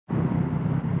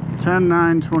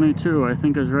10-9-22, I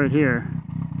think, is right here.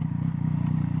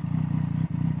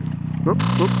 Whoop,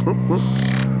 whoop, whoop, whoop.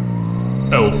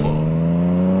 Alpha.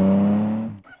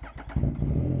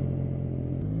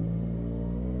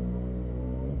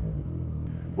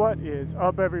 What is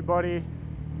up, everybody?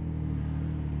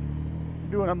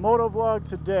 Doing a moto vlog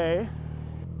today.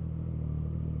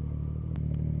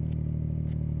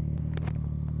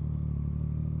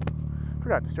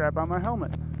 Forgot to strap on my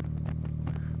helmet.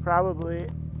 Probably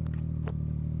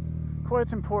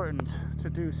quite important to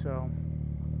do so.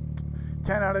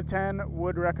 10 out of 10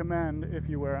 would recommend if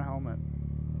you wear a helmet.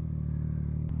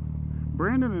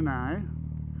 Brandon and I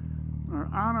are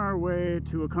on our way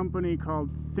to a company called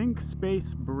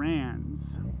ThinkSpace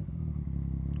Brands.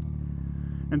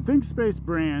 And ThinkSpace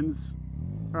Brands,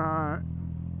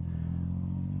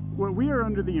 what we are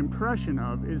under the impression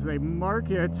of is they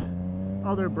market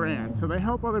other brands. So they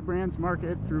help other brands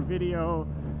market through video,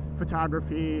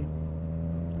 photography,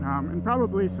 and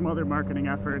probably some other marketing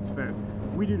efforts that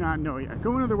we do not know yet.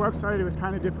 Going to their website, it was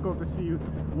kind of difficult to see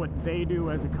what they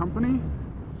do as a company.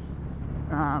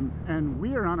 And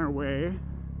we are on our way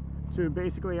to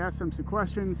basically ask them some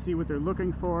questions, see what they're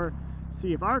looking for,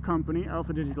 see if our company,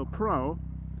 Alpha Digital Pro,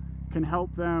 can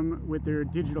help them with their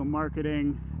digital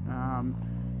marketing,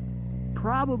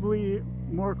 probably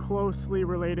more closely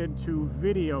related to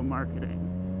video marketing.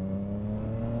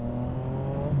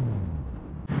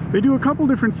 They do a couple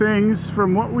different things.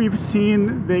 From what we've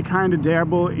seen, they kind of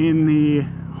dabble in the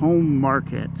home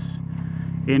market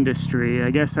industry.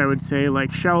 I guess I would say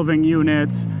like shelving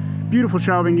units, beautiful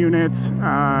shelving units,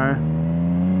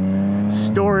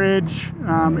 storage.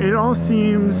 It all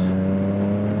seems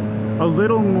a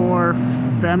little more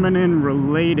feminine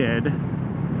related,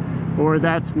 or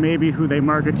that's maybe who they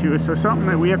market to. So something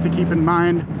that we have to keep in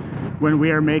mind when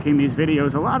we are making these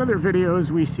videos. A lot of their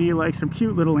videos we see like some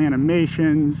cute little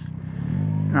animations,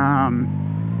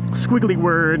 squiggly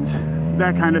words,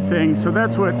 that kind of thing. So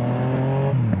that's what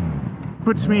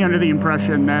puts me under the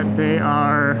impression that they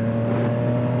are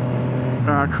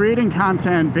creating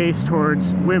content based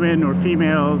towards women or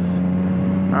females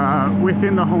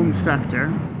within the home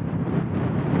sector.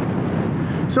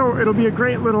 So it'll be a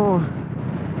great little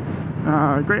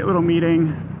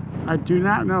meeting. I do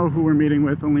not know who we're meeting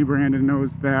with, only Brandon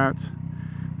knows that,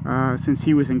 since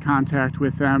he was in contact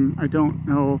with them. I don't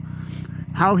know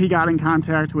how he got in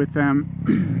contact with them,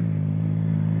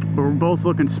 but we're both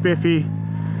looking spiffy.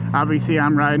 Obviously,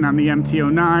 I'm riding on the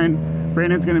MT-09.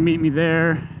 Brandon's gonna meet me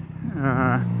there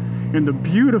in the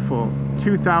beautiful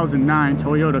 2009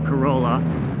 Toyota Corrolla.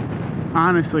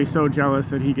 Honestly, so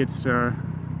jealous that he gets to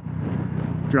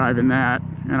drive in that,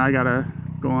 and I gotta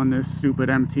go on this stupid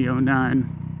MT-09.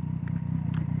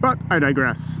 But I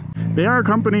digress. They are a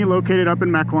company located up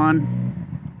in Mequon.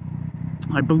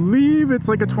 I believe it's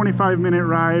like a 25-minute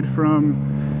ride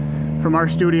from our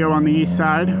studio on the east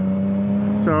side.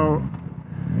 So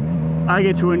I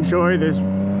get to enjoy this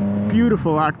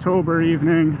beautiful October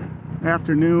evening,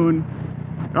 afternoon.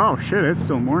 Oh shit, it's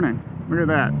still morning. Look at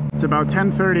that. It's about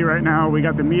 10:30 right now. We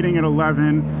got the meeting at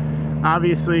 11.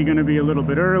 Obviously gonna be a little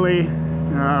bit early.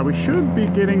 We should be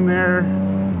getting there,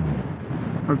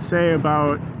 let's say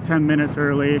about 10 minutes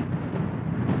early,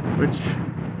 which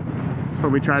is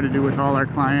what we try to do with all our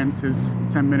clients, is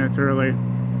 10 minutes early.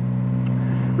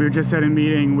 We were just at a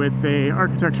meeting with a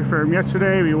architecture firm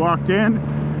yesterday. We walked in,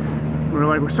 we were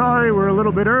like, we're sorry, we're a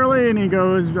little bit early, and he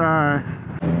goes,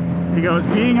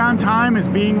 being on time is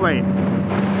being late.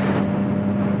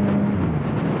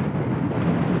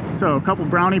 So a couple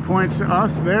brownie points to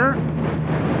us there.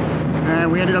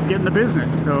 And we ended up getting the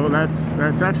business, so that's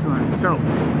excellent. So,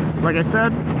 like I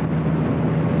said,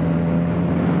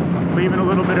 leaving a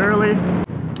little bit early.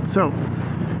 So,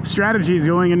 strategies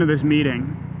going into this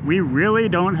meeting. We really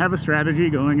don't have a strategy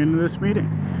going into this meeting.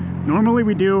 Normally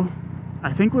we do.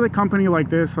 I think with a company like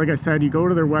this, like I said, you go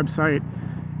to their website,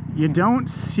 you don't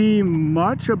see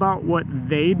much about what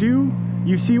they do.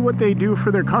 You see what they do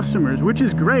for their customers, which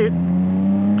is great,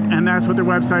 and that's what their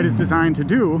website is designed to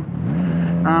do.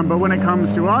 But when it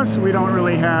comes to us, we don't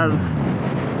really have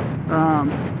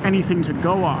anything to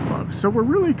go off of. So we're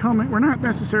not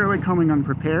necessarily coming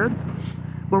unprepared,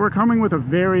 but we're coming with a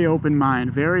very open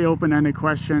mind, very open-ended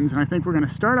questions. And I think we're going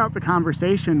to start out the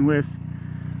conversation with,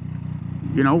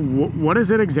 you know, what is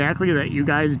it exactly that you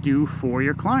guys do for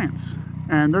your clients?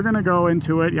 And they're going to go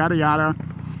into it, yada, yada.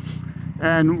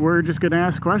 And we're just going to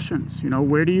ask questions. You know,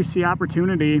 where do you see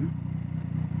opportunity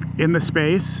in the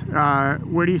space?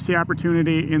 Where do you see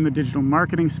opportunity in the digital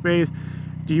marketing space?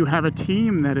 Do you have a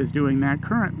team that is doing that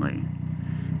currently?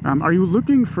 Are you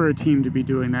looking for a team to be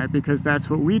doing that? Because that's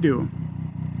what we do.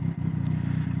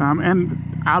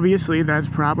 And obviously that's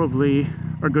probably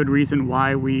a good reason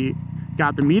why we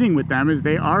got the meeting with them, is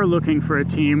they are looking for a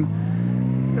team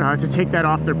to take that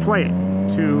off their plate,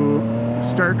 to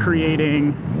start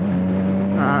creating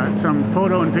some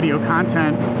photo and video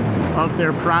content of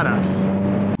their products.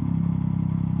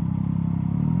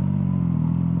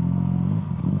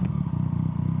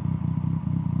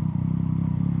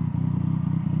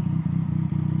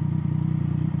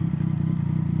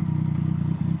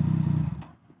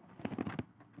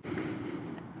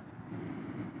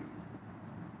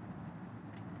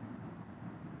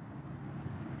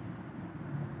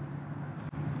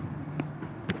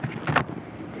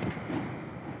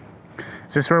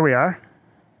 Is this where we are?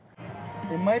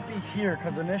 It might be here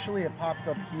because initially it popped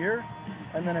up here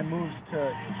and then it moves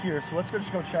to here. So let's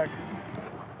just go check.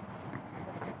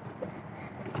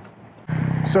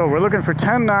 So we're looking for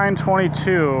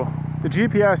 10-9-22. The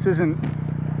GPS isn't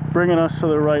bringing us to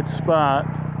the right spot.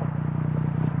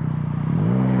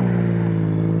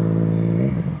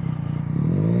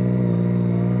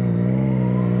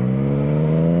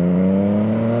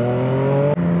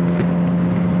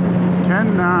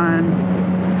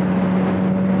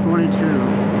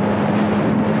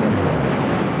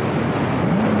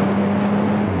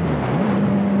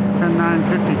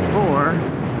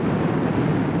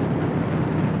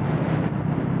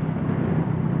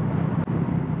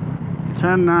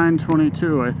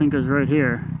 $10,922, I think, is right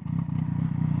here.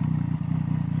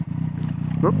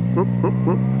 Whoop, whoop, whoop,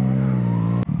 whoop.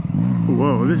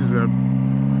 Whoa, this is a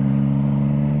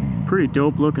pretty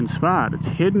dope looking spot. It's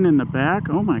hidden in the back.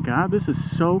 Oh my god, this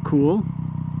is so cool.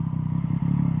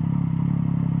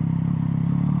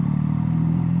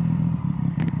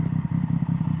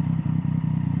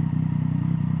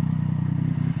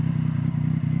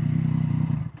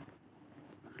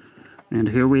 And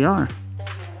here we are.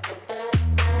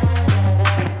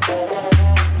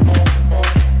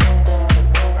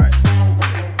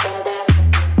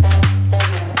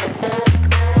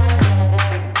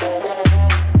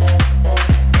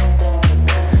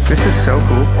 This is so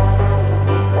cool.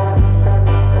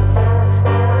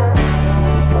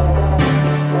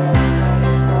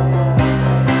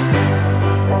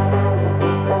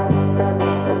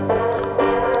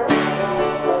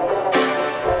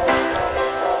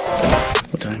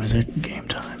 What time is it? Game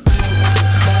time.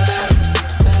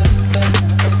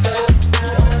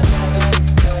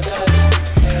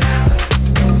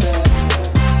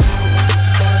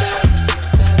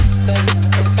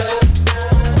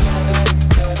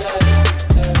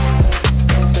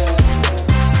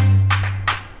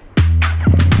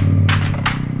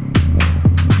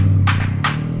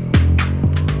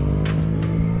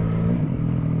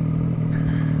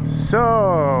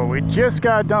 So, we just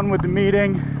got done with the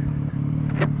meeting.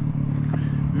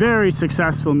 Very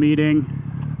successful meeting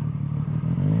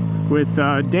with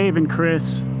Dave and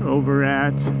Chris over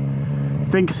at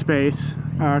ThinkSpace.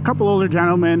 A couple older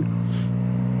gentlemen,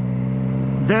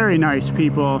 very nice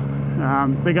people.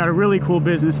 They got a really cool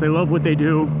business. They love what they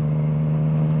do.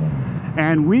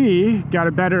 And we got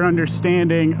a better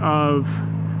understanding of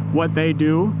what they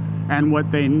do and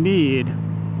what they need.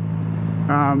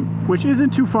 Which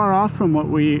isn't too far off from what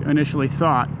we initially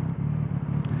thought.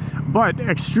 But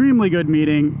extremely good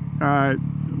meeting.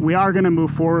 We are going to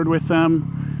move forward with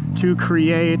them to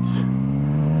create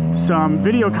some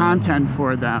video content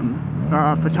for them,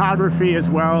 photography as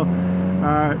well.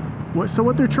 So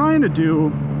what they're trying to do,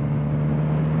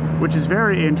 which is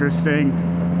very interesting,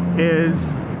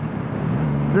 is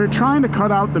they're trying to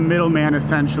cut out the middleman,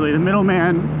 essentially. The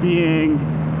middleman being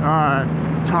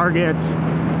Target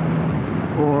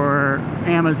or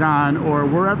Amazon or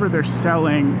wherever they're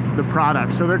selling the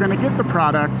product. So they're going to get the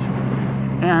product,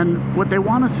 and what they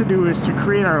want us to do is to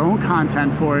create our own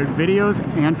content for it, videos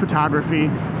and photography,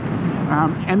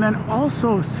 and then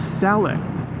also sell it.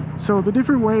 So the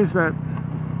different ways that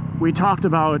we talked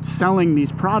about selling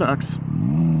these products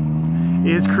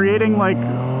is creating like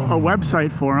a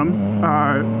website for them,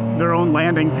 their own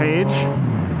landing page,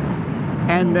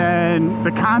 and then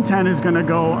the content is going to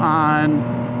go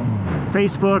on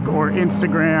Facebook or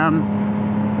Instagram,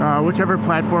 whichever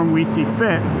platform we see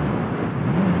fit,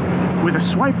 with a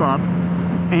swipe up,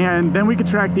 and then we could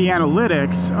track the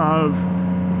analytics of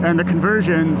and the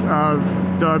conversions of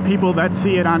the people that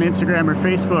see it on Instagram or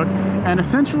Facebook, and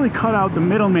essentially cut out the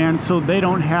middleman so they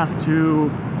don't have to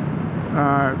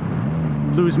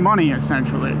lose money,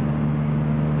 essentially.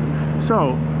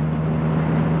 So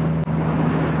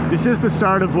this is the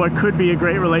start of what could be a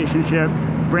great relationship.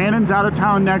 Brandon's out of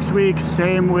town next week,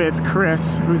 same with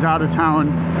Chris, who's out of town.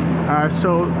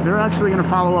 So they're actually going to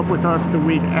follow up with us the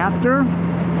week after,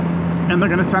 and they're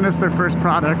going to send us their first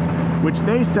product. which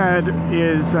they said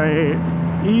is a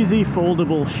easy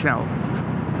foldable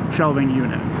shelving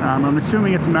unit. I'm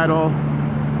assuming it's metal.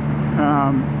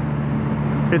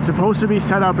 It's supposed to be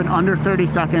set up in under 30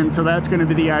 seconds, so that's going to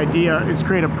be the idea, is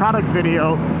create a product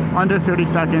video under 30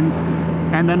 seconds,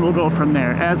 and then we'll go from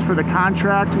there. As for the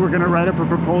contract, we're going to write up a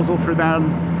proposal for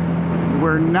them.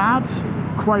 We're not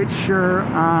quite sure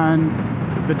on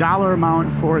the dollar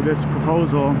amount for this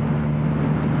proposal,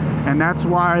 and that's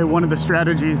why one of the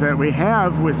strategies that we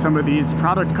have with some of these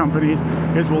product companies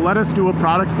is we'll let us do a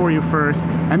product for you first,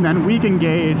 and then we can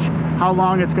gauge how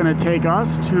long it's going to take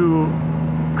us to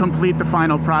complete the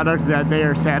final product that they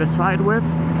are satisfied with,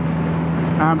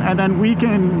 and then we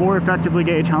can more effectively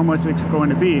gauge how much it's going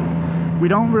to be. We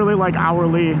don't really like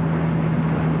hourly.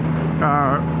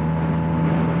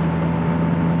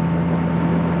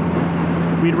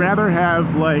 We'd rather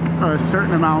have like a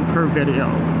certain amount per video.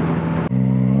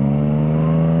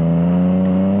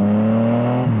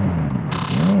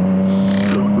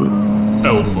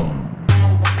 Alpha.